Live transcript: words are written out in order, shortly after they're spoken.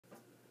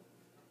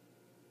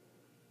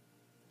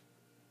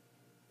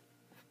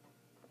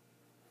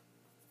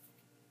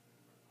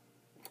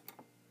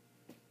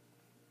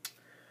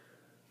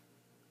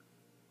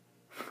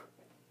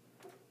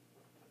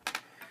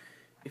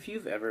If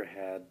you've ever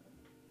had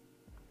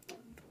the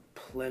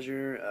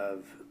pleasure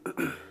of,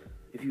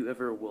 if you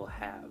ever will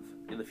have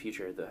in the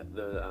future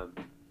the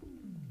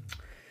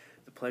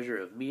pleasure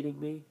of meeting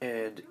me,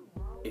 and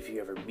if you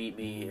ever meet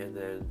me and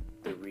then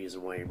the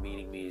reason why you're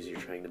meeting me is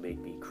you're trying to make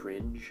me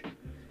cringe,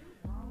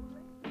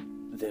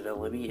 then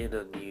let me in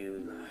on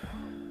you.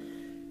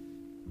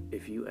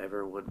 If you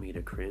ever want me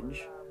to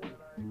cringe,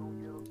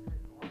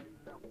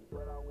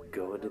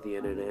 go onto the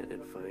internet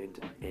and find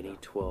any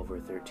 12 or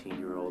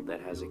 13-year-old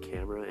that has a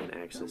camera and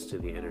access to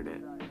the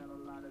internet.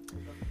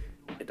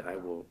 And I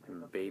will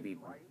baby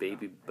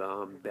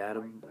bomb bat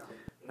him.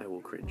 I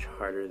will cringe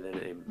harder than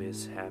a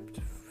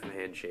mishapped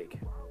handshake.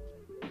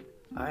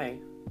 Let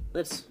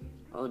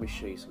me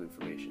show you some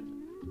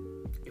information.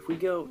 If we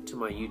go to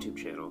my YouTube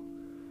channel,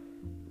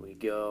 we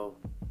go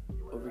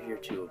over here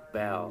to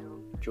About,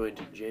 joined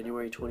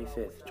January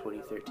 25th,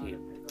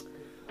 2013.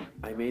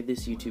 I made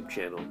this YouTube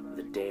channel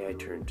the day I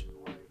turned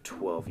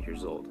 12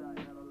 years old.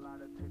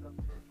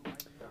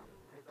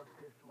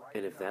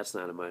 And if that's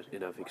not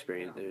enough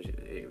experience,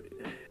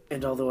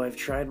 and although I've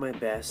tried my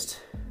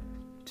best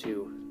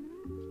to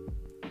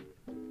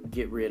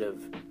get rid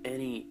of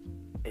any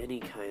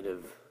kind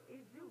of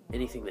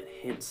anything that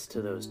hints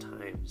to those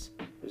times,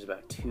 there's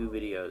about 2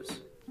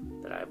 videos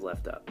that I've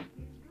left up.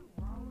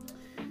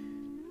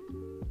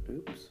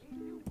 Oops.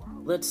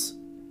 Let's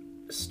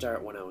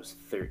start when I was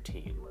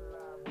 13.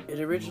 It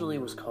originally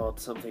was called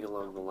something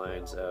along the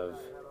lines of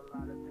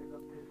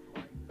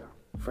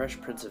Fresh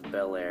Prince of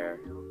Bel-Air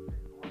 -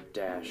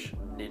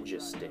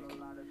 Ninja Stick.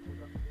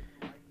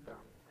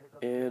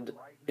 And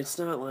it's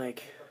not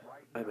like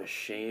I'm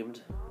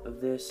ashamed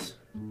of this,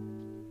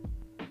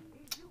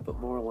 but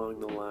more along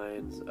the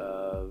lines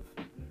of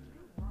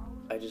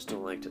I just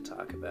don't like to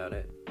talk about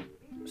it.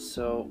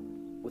 So,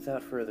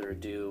 without further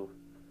ado,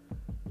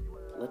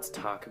 let's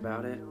talk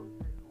about it.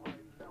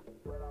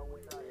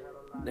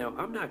 Now,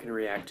 I'm not going to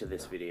react to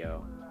this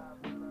video,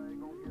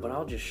 but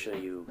I'll just show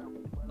you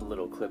a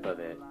little clip of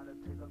it,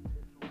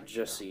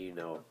 just so you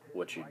know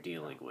what you're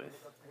dealing with.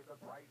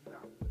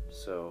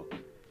 So,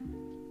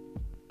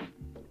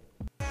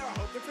 I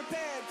hope you're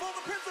prepared for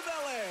the Prince of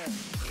Bel-Air.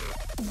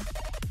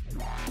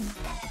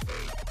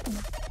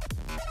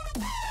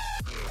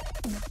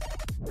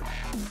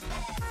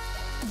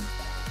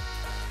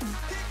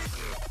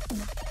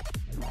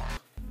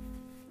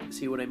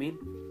 see what I mean?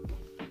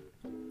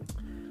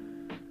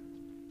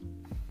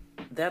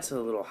 That's a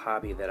little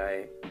hobby that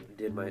I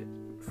did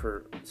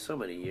for so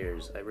many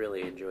years. I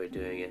really enjoyed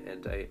doing it,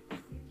 and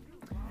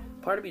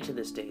part of me to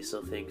this day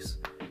still thinks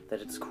that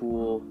it's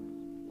cool,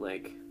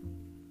 like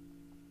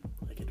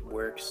it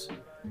works,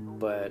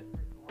 but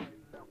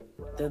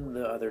then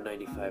the other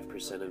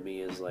 95% of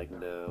me is like,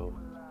 no,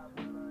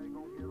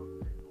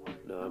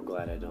 I'm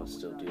glad I don't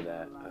still do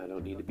that. I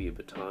don't need to be a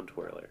baton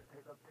twirler.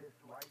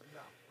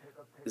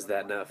 Is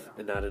that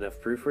not enough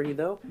proof for you,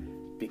 though?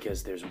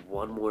 Because there's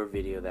one more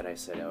video that I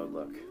said I would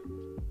look.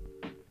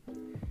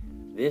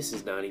 This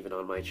is not even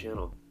on my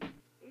channel.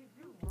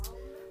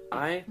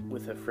 I,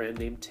 with a friend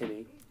named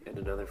Timmy, and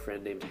another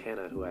friend named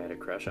Hannah, who I had a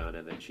crush on,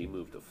 and then she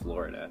moved to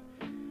Florida,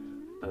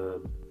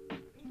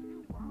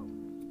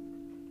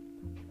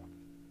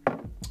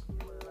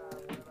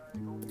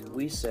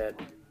 we said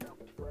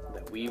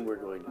that we were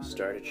going to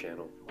start a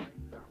channel,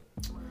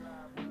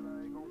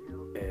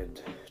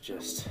 and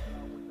just...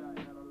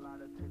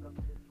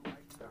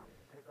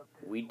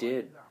 we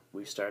did.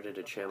 We started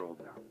a channel,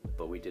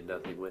 but we did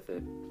nothing with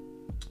it.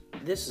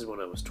 This is when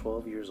I was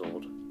 12 years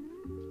old.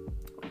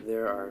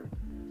 There are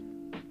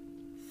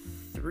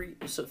 3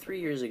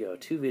 years ago,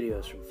 2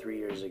 videos from 3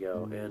 years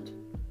ago, and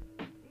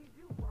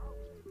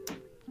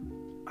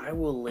I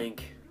will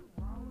link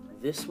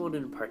this one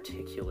in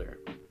particular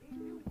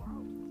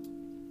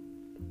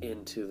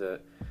in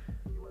the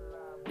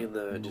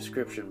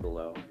description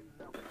below.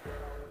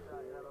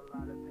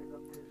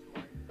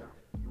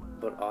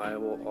 But I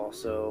will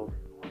also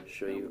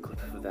show you a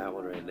clip of that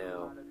one right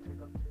now.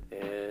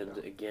 And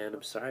again,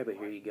 I'm sorry, but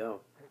here you go.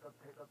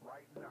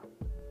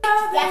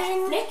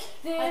 That flick,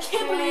 I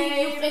can't believe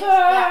you flicked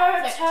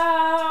that flick.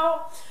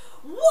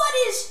 What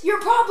is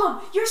your problem?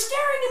 You're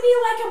staring at me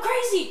like I'm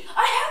crazy.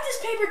 I have this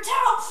paper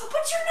towel,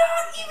 but you're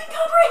not even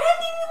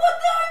comprehending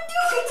what I'm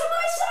doing to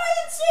my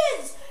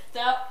sciences.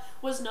 That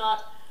was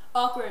not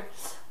awkward.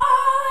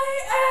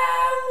 I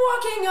am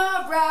walking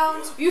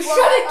around. You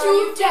shouldn't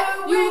do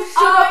that. You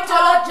should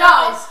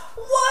apologize.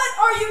 What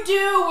are you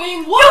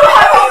doing? What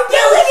are you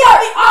yelling at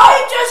me?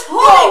 I'm just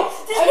holding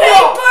this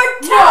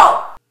paper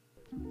towel.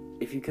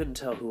 If you couldn't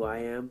tell who I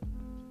am,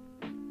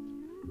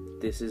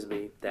 this is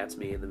me. That's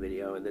me in the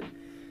video. And then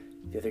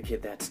the other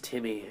kid, that's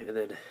Timmy. And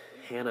then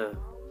Hannah,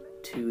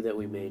 2 that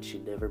we made. She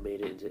never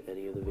made it into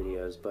any of the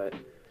videos, but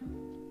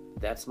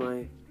that's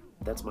my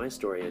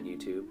story on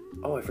YouTube.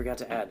 Oh, I forgot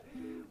to add,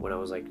 when I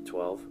was like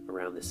 12,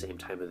 around the same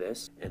time of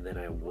this, and then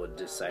I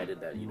decided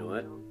that, you know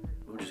what,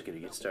 I'm just gonna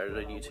get started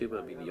on YouTube.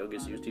 I'll be the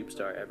youngest YouTube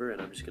star ever,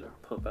 and I'm just gonna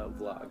pump out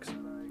vlogs.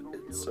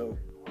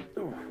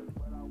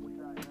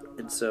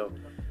 And so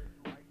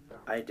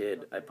I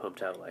did. I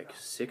pumped out like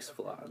 6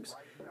 vlogs,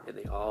 and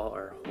they all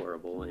are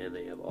horrible, and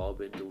they have all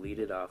been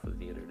deleted off of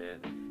the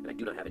internet. And I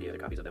do not have any other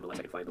copies of them unless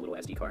I can find the little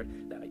SD card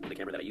in the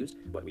camera that I used.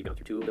 But we've gone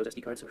through 2 of those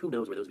SD cards, so who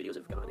knows where those videos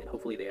have gone, and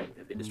hopefully they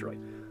have been destroyed.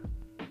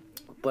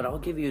 But I'll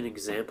give you an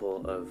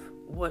example of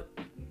what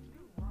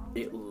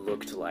it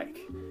looked like.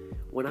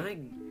 When I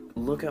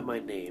look up my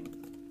name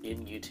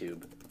in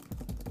YouTube,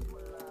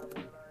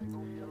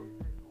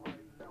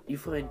 you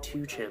find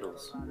 2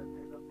 channels.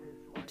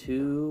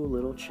 2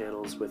 little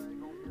channels with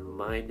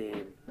my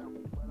name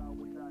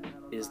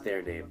is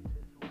their name.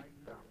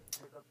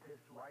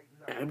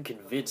 I'm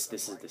convinced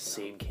this is the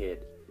same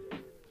kid.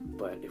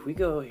 But if we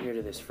go here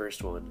to this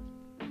first one,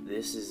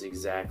 this is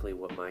exactly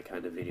what my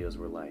kind of videos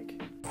were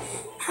like.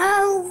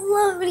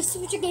 Hello, everybody,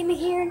 Future Gaming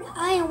here, and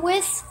I am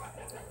with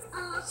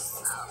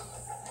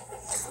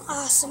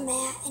Awesome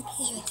Matt, and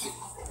he's with him.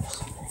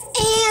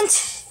 And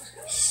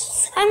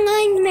I'm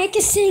going to make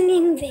a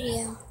singing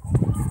video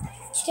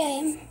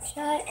today.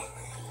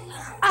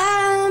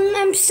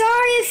 I'm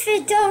sorry if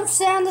it don't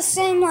sound the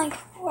same like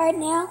right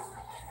now,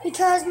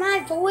 because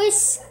my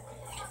voice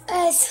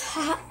is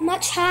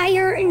much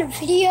higher in the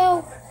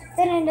video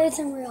than it is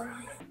in real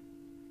life.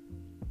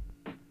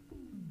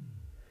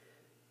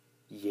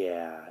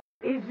 Yeah.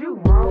 Is you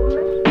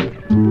rolling?